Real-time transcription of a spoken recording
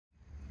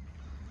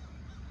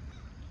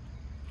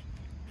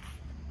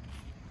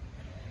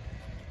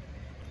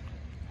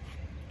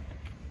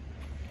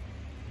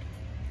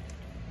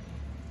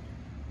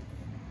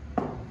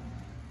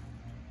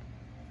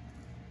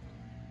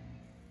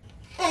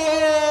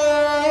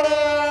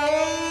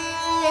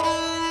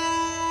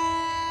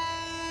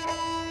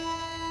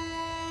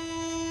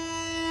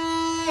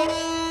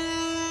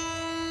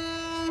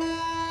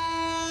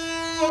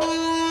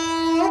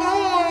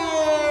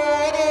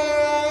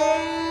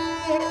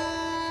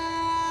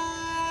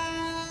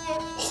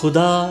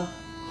खुदा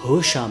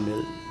हो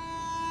शामिल,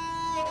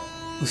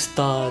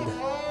 उस्ताद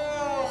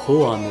हो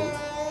आमिल,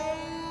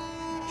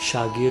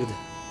 शागिर्द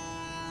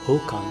हो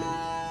कामिल.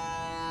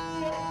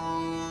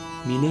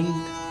 Meaning,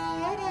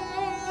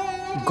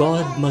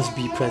 God must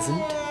be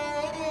present,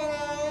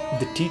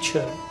 the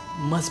teacher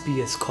must be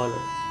a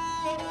scholar,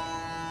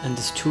 and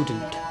the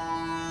student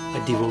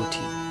a devotee.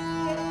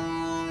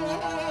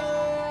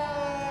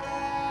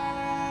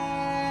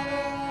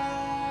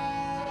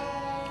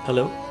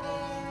 Hello,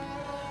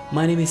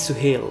 my name is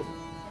Suhail,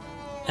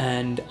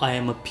 and I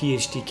am a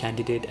PhD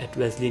candidate at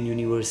Wesleyan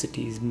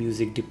University's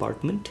music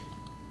department.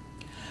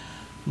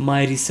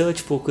 My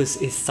research focus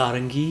is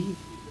Sarangi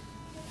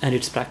and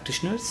its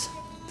practitioners.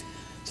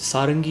 So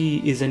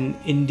Sarangi is an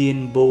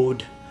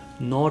Indian-bowed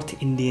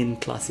North Indian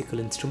classical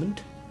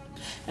instrument,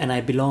 and I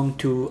belong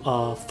to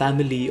a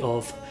family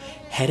of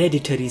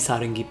hereditary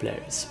Sarangi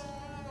players.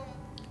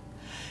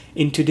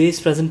 In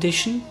today's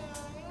presentation,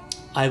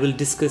 I will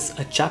discuss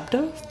a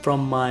chapter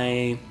from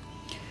my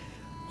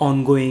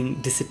ongoing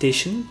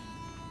dissertation,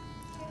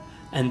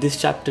 and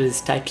this chapter is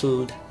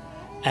titled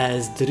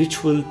as The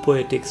Ritual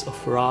Poetics of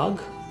Rāg,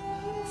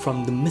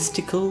 from the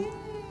mystical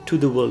to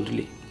the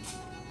worldly.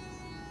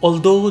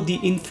 Although the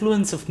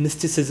influence of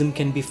mysticism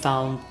can be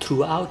found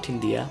throughout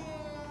India,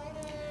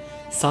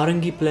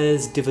 Sarangi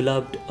players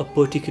developed a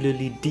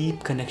particularly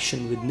deep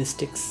connection with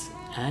mystics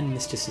and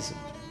mysticism.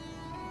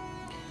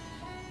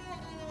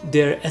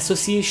 Their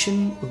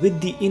association with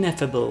the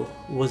ineffable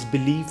was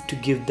believed to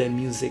give their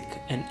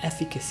music an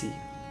efficacy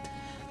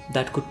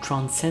that could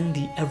transcend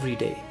the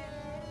everyday.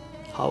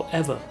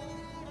 However,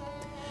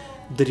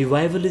 the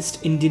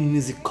revivalist Indian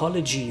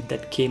musicology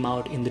that came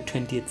out in the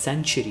 20th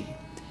century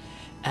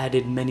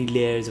added many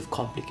layers of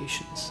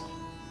complications.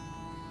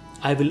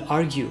 I will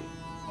argue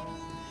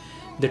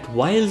that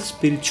while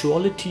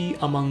spirituality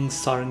among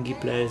Sarangi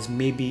players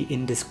may be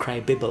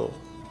indescribable,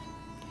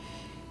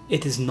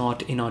 it is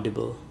not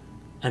inaudible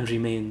and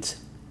remains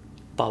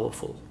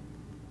powerful.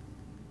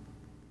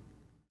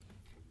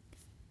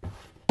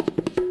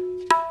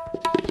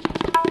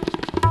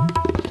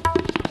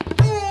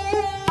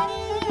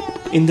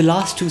 In the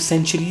last 2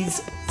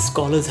 centuries,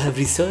 scholars have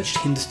researched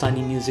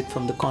Hindustani music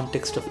from the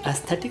context of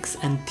aesthetics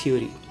and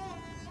theory.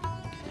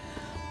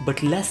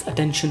 But less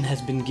attention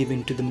has been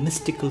given to the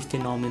mystical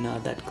phenomena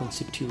that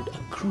constitute a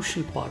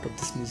crucial part of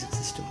this music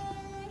system.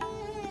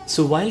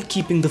 So while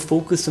keeping the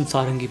focus on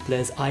Sarangi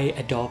players, I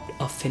adopt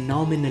a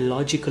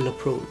phenomenological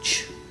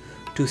approach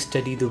to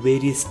study the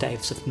various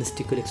types of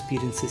mystical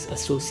experiences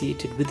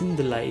associated within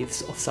the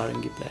lives of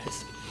Sarangi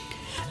players.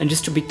 And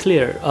just to be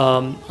clear,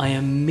 I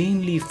am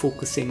mainly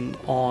focusing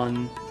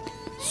on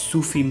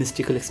Sufi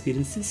mystical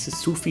experiences. So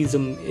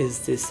Sufism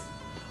is this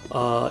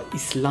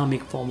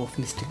Islamic form of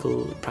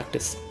mystical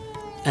practice,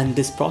 and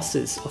this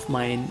process of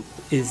mine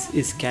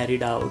is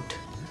carried out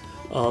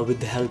with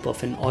the help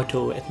of an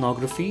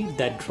auto-ethnography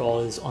that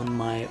draws on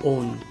my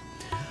own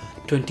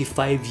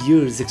 25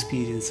 years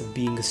experience of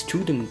being a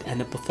student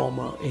and a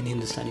performer in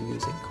Hindustani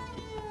music.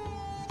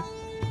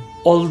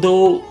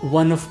 Although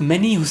one of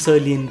many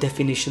Husserlian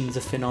definitions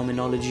of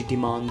phenomenology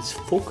demands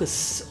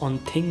focus on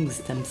things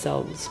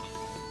themselves,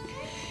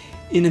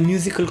 in a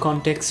musical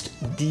context,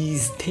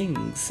 these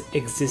things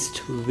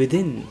exist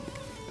within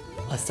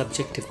a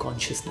subjective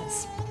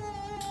consciousness.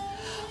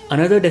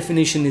 Another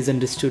definition is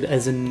understood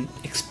as an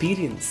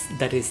experience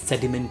that is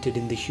sedimented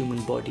in the human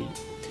body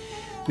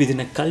within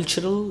a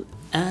cultural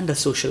and a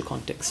social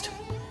context.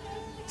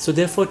 So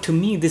therefore, to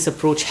me, this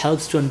approach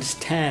helps to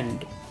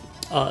understand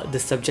the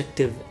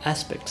subjective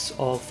aspects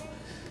of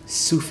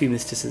Sufi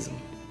mysticism.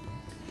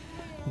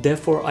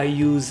 Therefore, I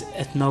use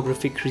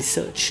ethnographic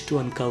research to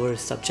uncover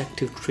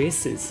subjective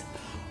traces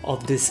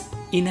of this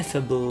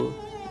ineffable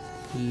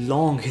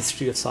long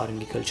history of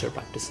Sarangi culture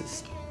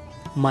practices.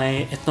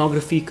 My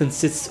ethnography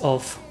consists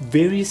of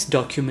various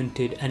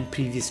documented and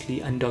previously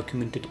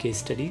undocumented case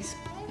studies,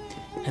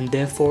 and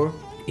therefore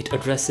it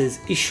addresses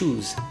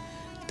issues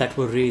that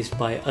were raised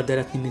by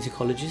other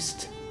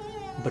ethnomusicologists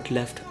but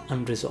left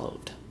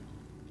unresolved.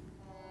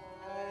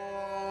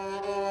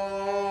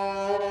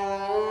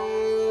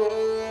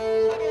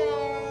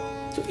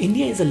 So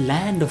India is a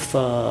land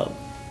of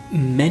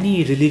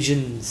many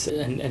religions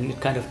and it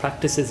kind of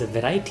practices a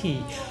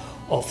variety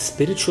of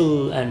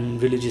spiritual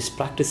and religious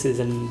practices,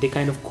 and they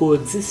kind of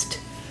coexist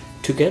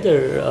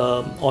together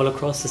all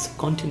across the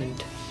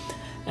subcontinent.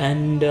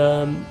 And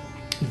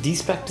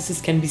these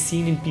practices can be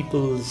seen in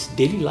people's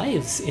daily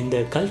lives, in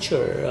their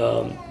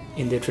culture,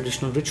 in their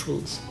traditional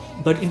rituals.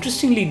 But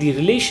interestingly, the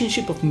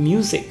relationship of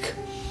music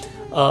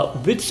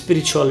with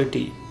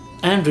spirituality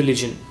and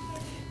religion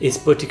is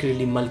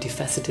particularly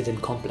multifaceted and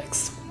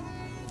complex.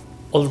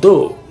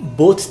 Although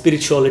both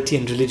spirituality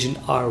and religion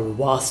are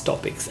vast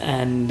topics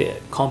and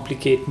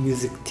complicate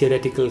music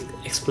theoretical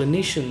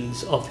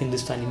explanations of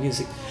Hindustani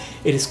music,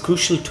 it is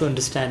crucial to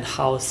understand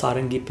how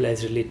Sarangi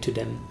players relate to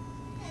them.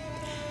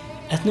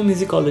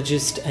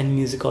 Ethnomusicologist and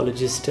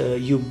musicologist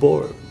U.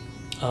 Bohr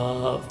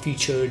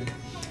featured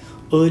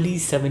early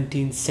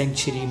 17th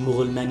century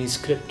Mughal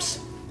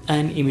manuscripts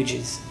and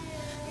images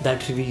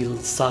that reveals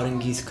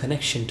Sarangi's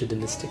connection to the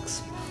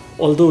mystics.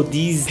 Although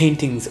these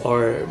paintings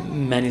or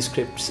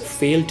manuscripts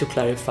fail to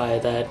clarify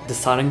that the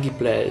Sarangi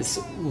players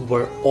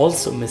were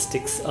also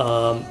mystics,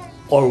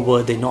 or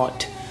were they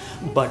not,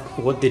 but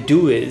what they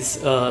do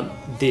is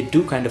they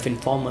do kind of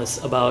inform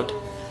us about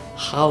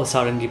how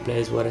Sarangi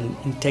players were an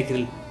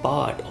integral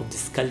part of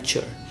this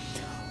culture,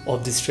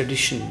 of this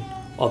tradition,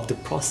 of the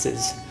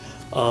process.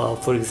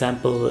 For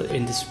example,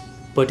 in this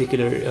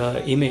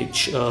particular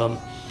image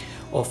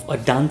of a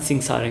dancing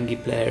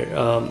Sarangi player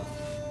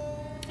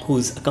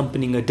who's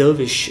accompanying a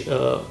dervish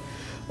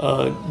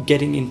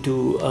getting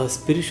into a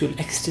spiritual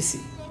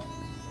ecstasy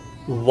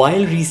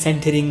while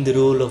recentering the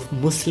role of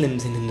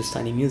Muslims in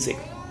Hindustani music.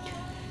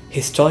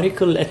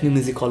 Historical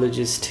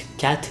ethnomusicologist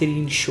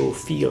Catherine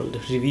Schofield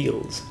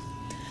reveals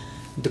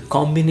the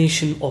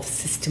combination of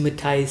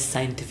systematized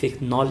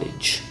scientific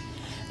knowledge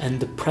and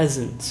the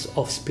presence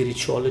of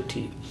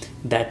spirituality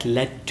that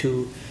led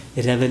to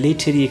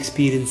revelatory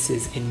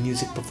experiences in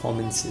music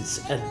performances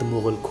at the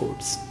Mughal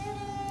courts.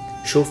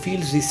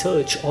 Schofield's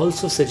research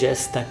also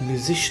suggests that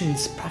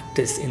musicians'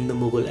 practice in the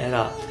Mughal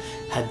era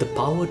had the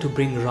power to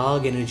bring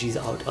Rāg energies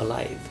out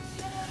alive,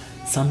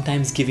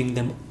 sometimes giving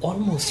them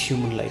almost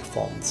human-like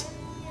forms.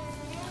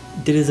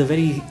 There is a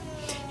very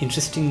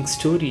interesting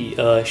story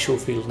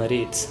Schofield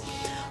narrates,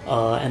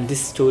 and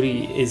this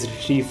story is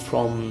retrieved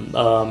from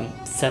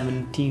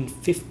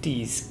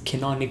 1750s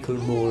canonical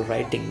Mughal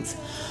writings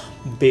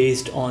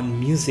based on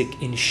music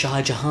in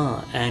Shah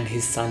Jahan and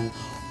his son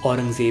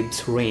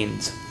Aurangzeb's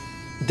reigns.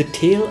 The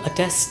tale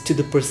attests to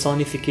the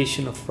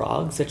personification of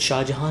rags at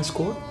Shah Jahan's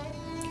court,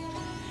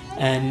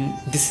 and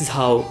this is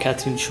how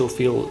Catherine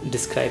Schofield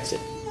describes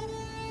it.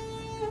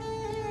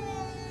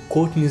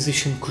 Court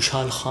musician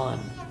Khushal Khan,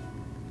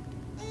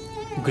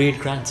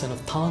 great-grandson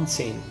of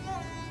Tansen,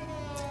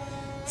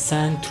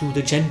 sang through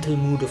the gentle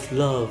mood of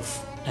love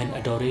and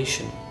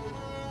adoration.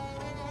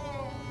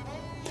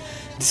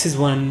 This is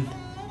when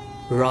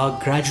Rag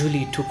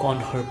gradually took on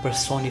her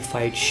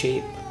personified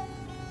shape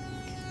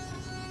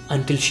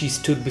until she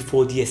stood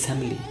before the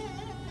assembly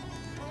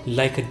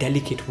like a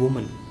delicate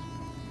woman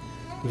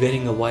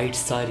wearing a white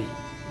sari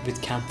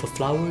with camphor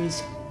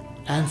flowers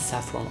and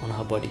saffron on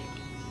her body,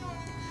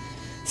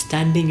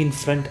 standing in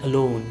front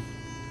alone,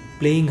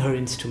 playing her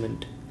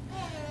instrument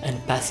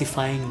and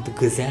pacifying the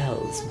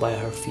gazelles by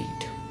her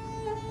feet,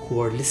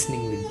 who are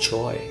listening with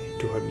joy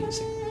to her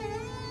music.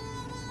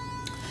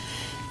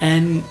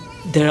 And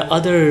there are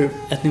other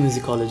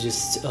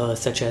ethnomusicologists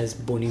such as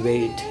Bonnie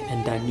Wade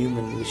and Dan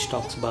Newman, which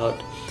talks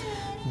about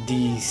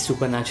the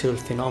supernatural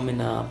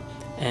phenomena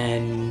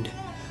and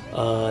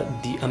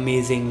the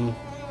amazing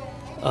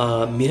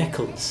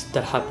miracles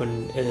that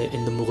happen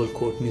in the Mughal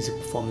court music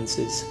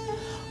performances.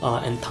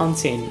 And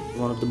Tansen,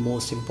 one of the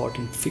most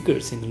important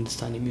figures in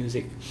Hindustani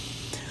music,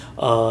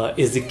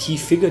 is the key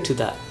figure to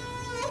that.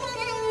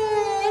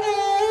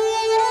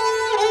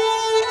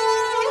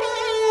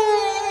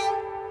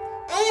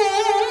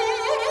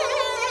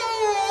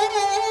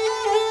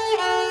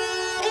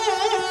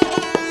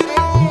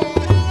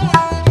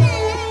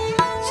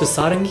 So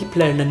Sarangi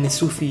player Nanne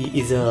Sufi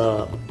is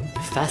a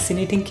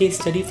fascinating case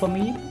study for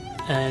me,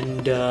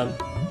 and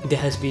there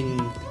has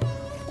been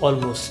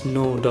almost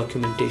no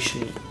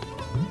documentation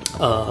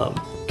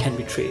can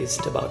be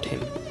traced about him.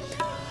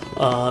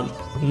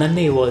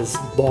 Nanne was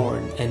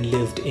born and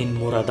lived in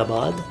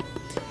Moradabad,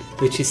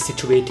 which is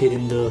situated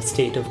in the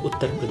state of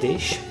Uttar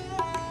Pradesh.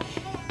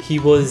 He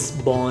was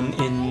born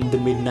in the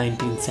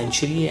mid-19th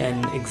century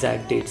and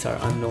exact dates are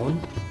unknown.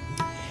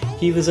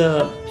 He was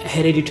a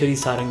hereditary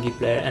Sarangi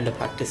player and a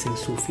practicing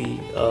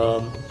Sufi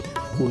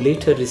who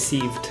later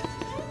received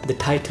the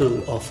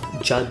title of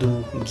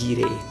Jadu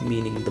Gire,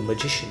 meaning the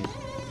magician.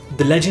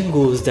 The legend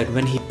goes that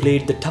when he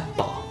played the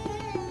tappa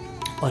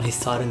on his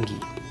Sarangi,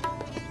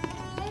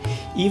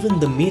 even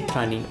the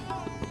Metrani,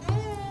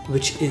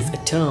 which is a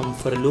term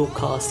for a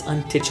low-caste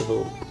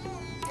untouchable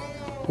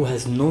who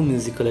has no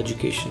musical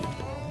education,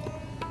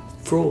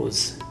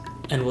 froze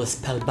and was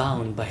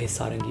spellbound by his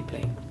Sarangi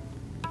playing.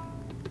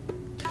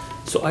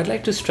 So I'd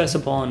like to stress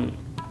upon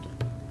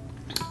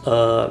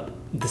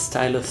the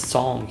style of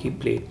song he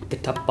played, the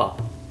tappa,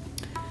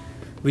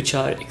 which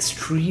are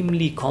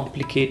extremely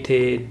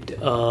complicated,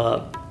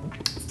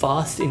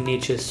 fast in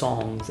nature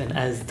songs, and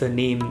as the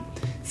name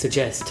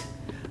suggests,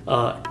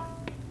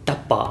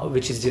 tappa,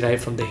 which is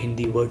derived from the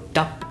Hindi word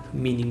tap,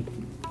 meaning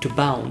to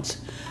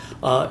bounce.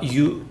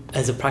 You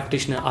as a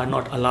practitioner are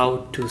not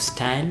allowed to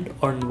stand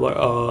or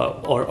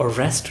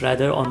rest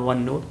rather on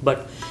one note,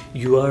 but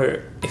you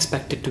are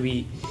expected to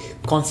be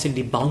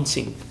constantly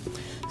bouncing.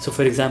 So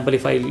for example,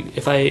 if I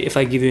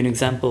give you an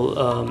example,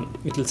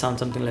 it will sound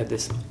something like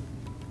this.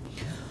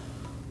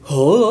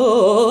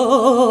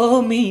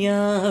 Ho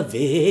miyan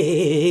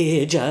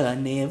ve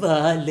jaane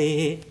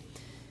wale,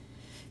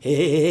 he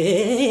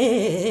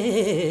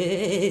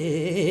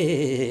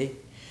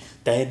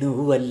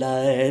tenu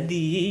wala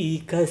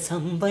di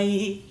kasam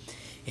bhai,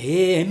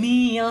 he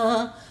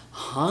miyan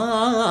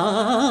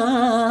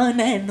haan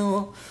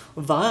nano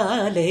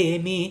wale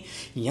mi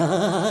ya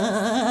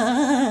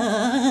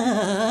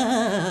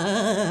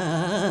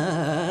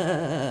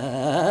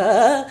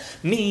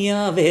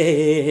दुनिया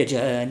वे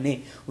जाने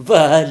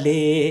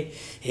वाले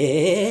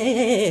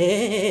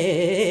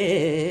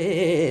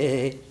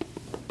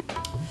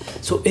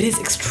So it is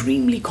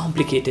extremely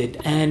complicated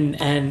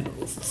and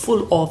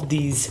full of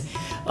these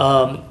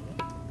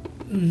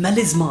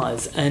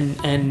melismas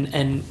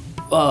and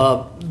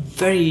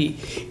very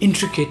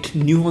intricate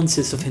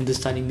nuances of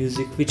Hindustani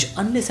music, which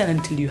unless and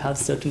until you have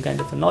certain kind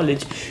of a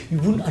knowledge, you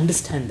wouldn't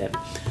understand them.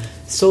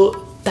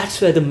 So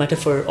that's where the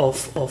metaphor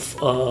of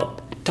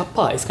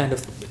tappa is kind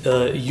of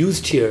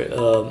used here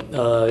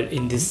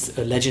in this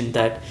legend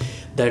that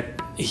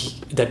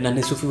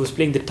Nanne Sufi was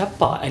playing the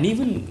tappa, and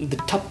even the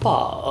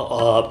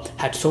tappa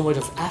had so much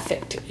of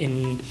affect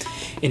in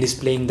his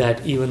playing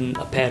that even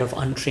a pair of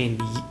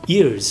untrained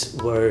ears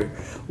were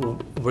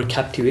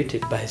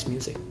captivated by his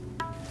music.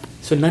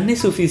 So Nanne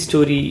Sufi's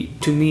story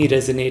to me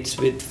resonates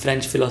with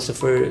French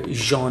philosopher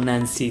Jean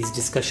Nancy's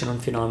discussion on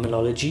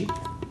phenomenology,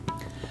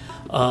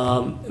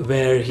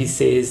 where he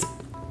says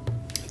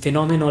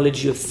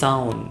phenomenology of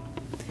sound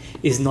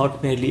is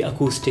not merely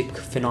acoustic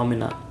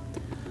phenomena,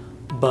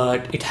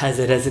 but it has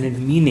a resonant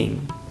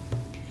meaning,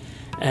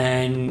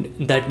 and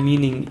that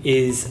meaning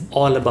is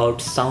all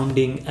about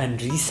sounding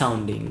and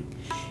resounding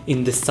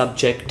in the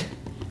subject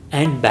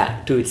and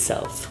back to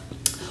itself.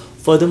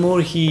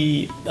 Furthermore,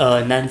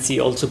 Nancy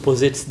also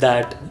posits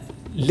that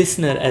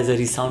listener as a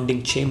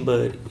resounding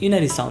chamber in a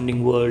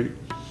resounding world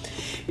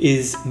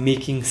is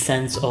making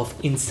sense of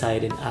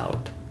inside and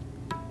out,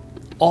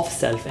 of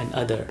self and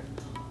other,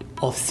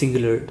 of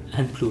singular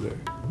and plural.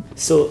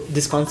 So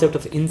this concept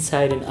of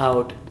inside and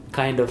out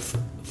kind of,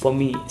 for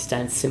me,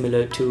 stands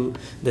similar to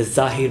the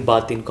Zahir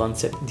Batin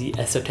concept, the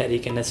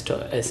esoteric and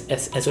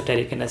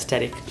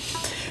aesthetic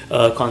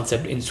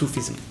concept in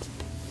Sufism.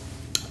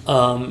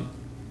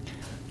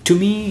 To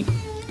me,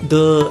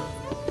 the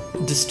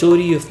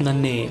story of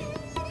Nanne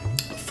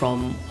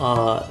from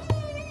a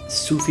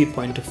Sufi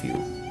point of view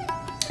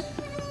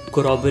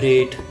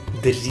corroborate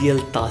the real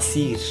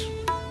tasir,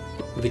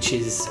 which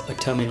is a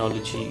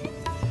terminology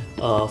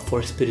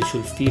for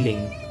spiritual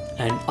feeling,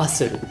 and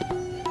asar,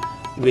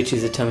 which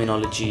is a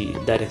terminology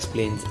that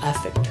explains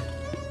affect.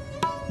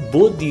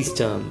 Both these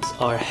terms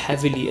are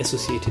heavily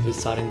associated with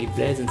Sarangi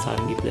players and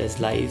Sarangi players'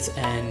 lives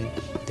and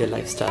their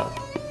lifestyle.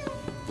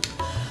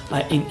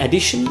 In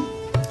addition,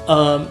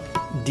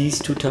 these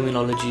two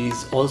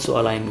terminologies also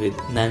align with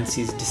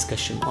Nancy's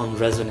discussion on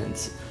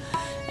resonance,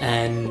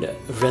 and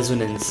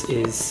resonance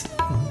is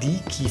the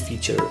key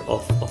feature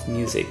of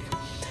music,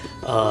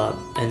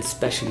 and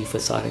especially for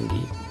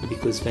Sarangi,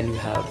 because when you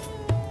have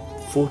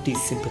 40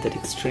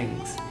 sympathetic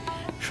strings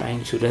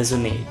trying to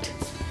resonate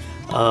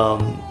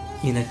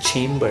in a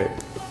chamber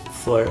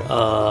for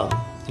a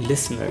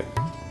listener,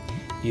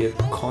 you're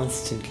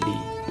constantly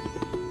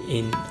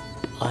in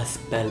a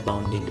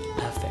spellbounding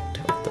affect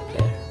of the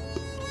player.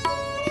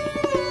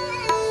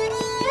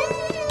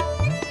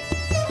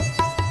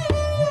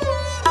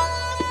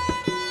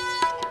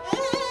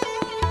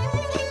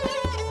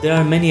 There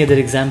are many other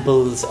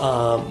examples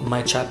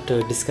my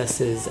chapter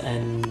discusses,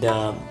 and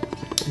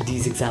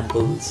these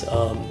examples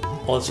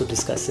also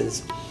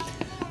discusses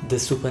the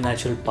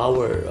supernatural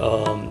power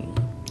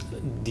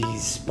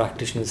these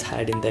practitioners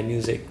had in their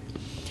music.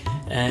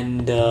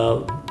 And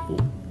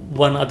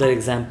one other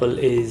example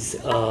is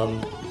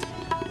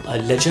a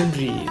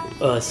legendary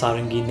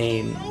Sarangi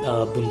named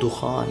Bundu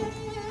Khan,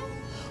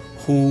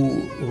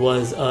 who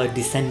was a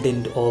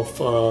descendant of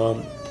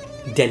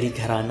Delhi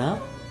Gharana.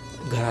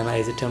 Gharana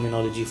is a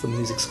terminology for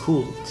music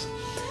schools.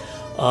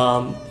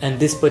 And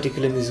this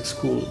particular music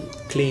school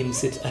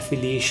claims its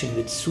affiliation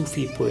with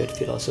Sufi poet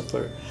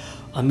philosopher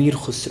Amir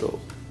Khusro,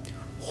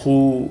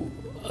 who,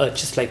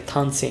 just like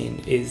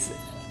Tansen, is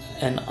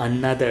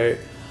another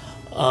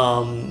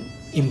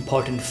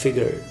important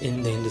figure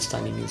in the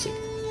Hindustani music.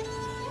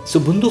 So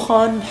Bundu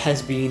Khan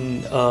has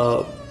been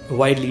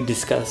widely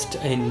discussed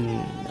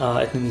in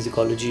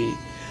ethnomusicology.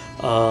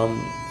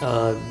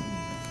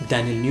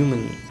 Daniel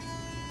Newman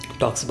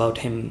talks about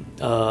him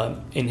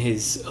in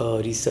his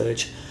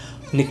research.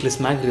 Nicholas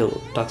McGill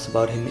talks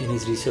about him in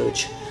his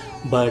research,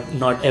 but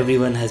not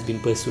everyone has been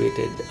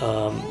persuaded.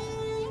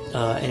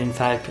 And in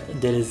fact,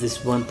 there is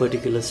this one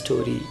particular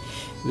story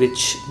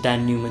which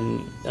Dan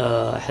Newman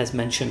has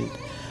mentioned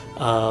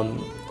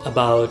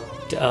about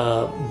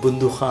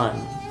Bundu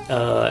Khan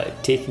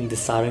taking the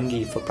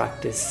Sarangi for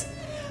practice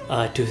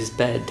to his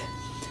bed,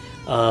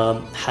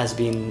 has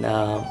been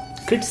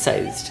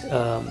criticized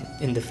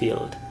in the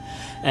field.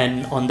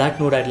 And on that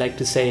note, I'd like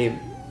to say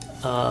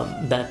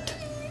that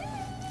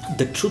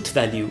the truth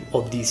value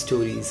of these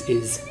stories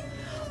is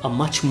a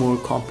much more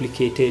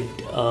complicated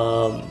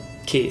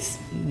case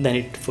than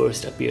it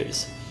first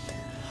appears.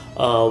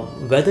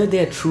 Whether they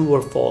are true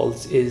or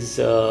false is,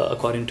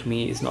 according to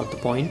me, is not the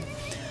point.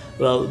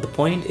 Well, the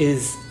point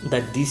is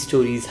that these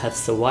stories have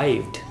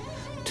survived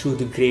through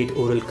the great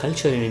oral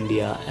culture in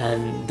India,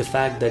 and the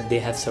fact that they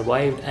have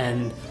survived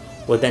and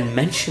were then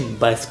mentioned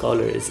by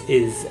scholars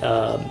is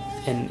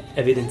an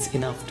evidence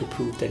enough to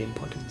prove their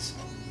importance.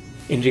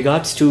 In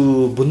regards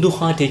to Bundu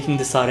Khan taking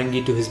the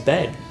Sarangi to his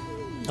bed,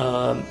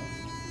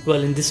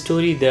 Well, in this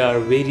story, there are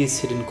various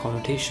hidden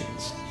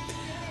connotations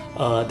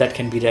that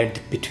can be read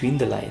between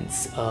the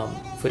lines.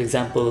 For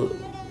example,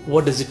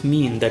 what does it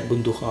mean that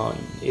Bundu Khan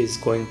is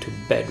going to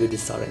bed with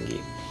his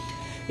Sarangi?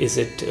 Is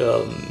it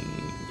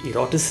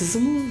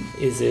eroticism?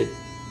 Is it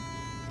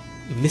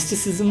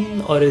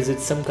mysticism? Or is it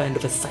some kind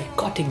of a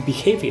psychotic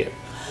behavior?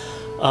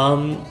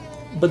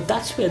 But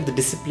that's where the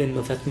discipline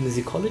of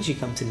ethnomusicology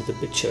comes into the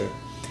picture.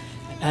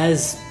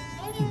 As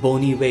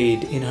Bonnie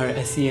Wade in her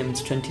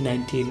SEM's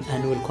 2019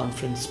 annual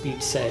conference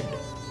speech said,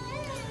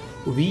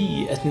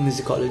 we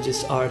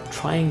ethnomusicologists are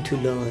trying to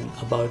learn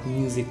about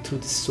music through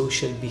the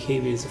social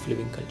behaviors of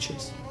living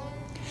cultures.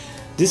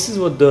 This is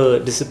what the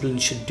discipline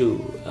should do,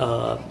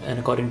 and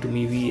according to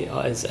me, we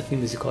as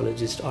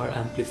ethnomusicologists are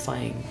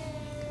amplifying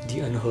the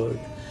unheard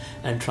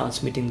and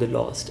transmitting the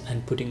lost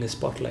and putting a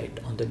spotlight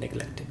on the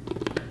neglected.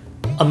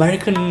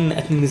 American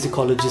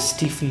ethnomusicologist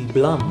Stephen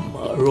Blum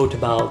wrote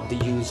about the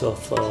use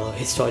of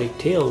historic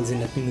tales in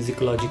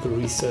ethnomusicological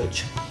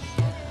research.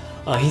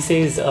 He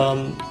says,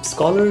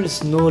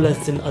 scholars no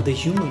less than other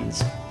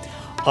humans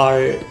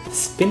are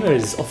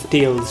spinners of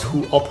tales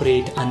who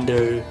operate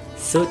under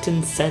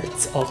certain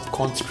sets of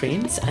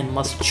constraints and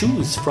must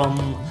choose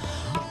from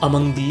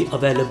among the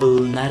available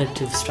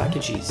narrative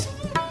strategies,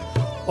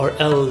 or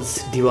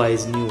else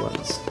devise new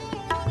ones.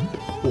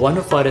 One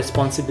of our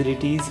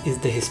responsibilities is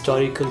the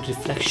historical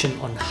reflection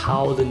on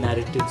how the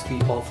narratives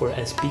we offer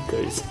as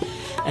speakers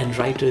and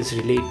writers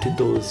relate to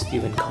those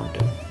we've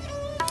encountered.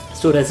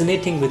 So,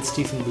 resonating with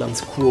Stephen Blum's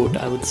quote,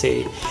 I would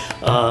say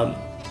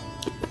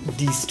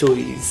these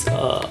stories,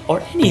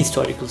 or any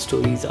historical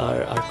stories,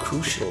 are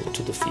crucial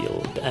to the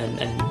field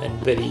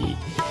and very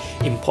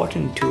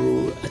important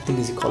to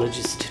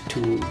ethnomusicologists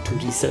to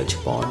research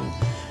upon,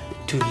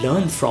 to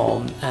learn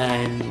from,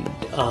 and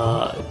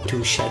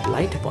to shed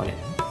light upon it.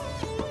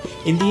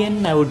 In the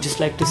end, I would just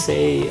like to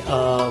say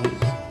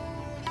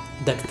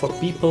that for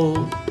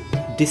people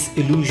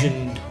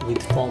disillusioned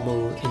with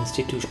formal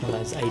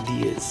institutionalized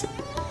ideas,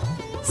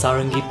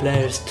 Sarangi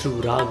players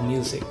through Rāg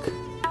music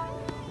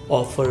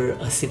offer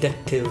a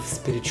seductive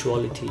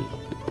spirituality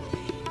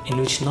in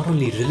which not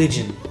only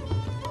religion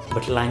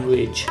but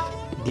language,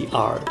 the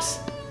arts,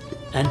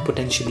 and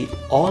potentially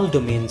all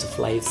domains of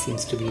life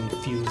seems to be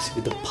infused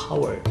with a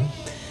power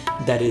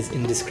that is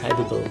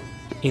indescribable,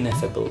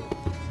 ineffable,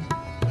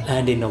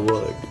 and in a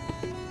word,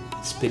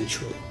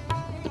 spiritual.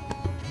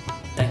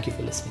 Thank you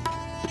for listening.